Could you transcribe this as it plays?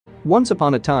Once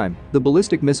upon a time, the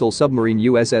ballistic missile submarine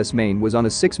USS Maine was on a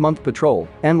 6-month patrol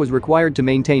and was required to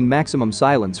maintain maximum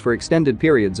silence for extended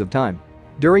periods of time.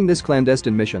 During this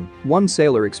clandestine mission, one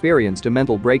sailor experienced a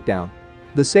mental breakdown.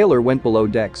 The sailor went below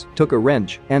decks, took a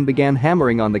wrench, and began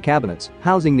hammering on the cabinets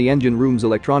housing the engine room's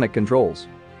electronic controls.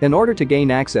 In order to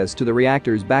gain access to the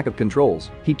reactor's backup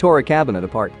controls, he tore a cabinet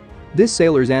apart. This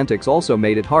sailor's antics also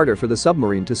made it harder for the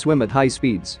submarine to swim at high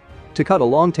speeds. To cut a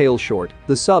long tale short,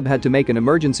 the sub had to make an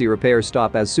emergency repair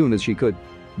stop as soon as she could.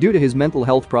 Due to his mental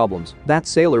health problems, that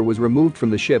sailor was removed from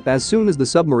the ship as soon as the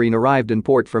submarine arrived in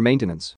port for maintenance.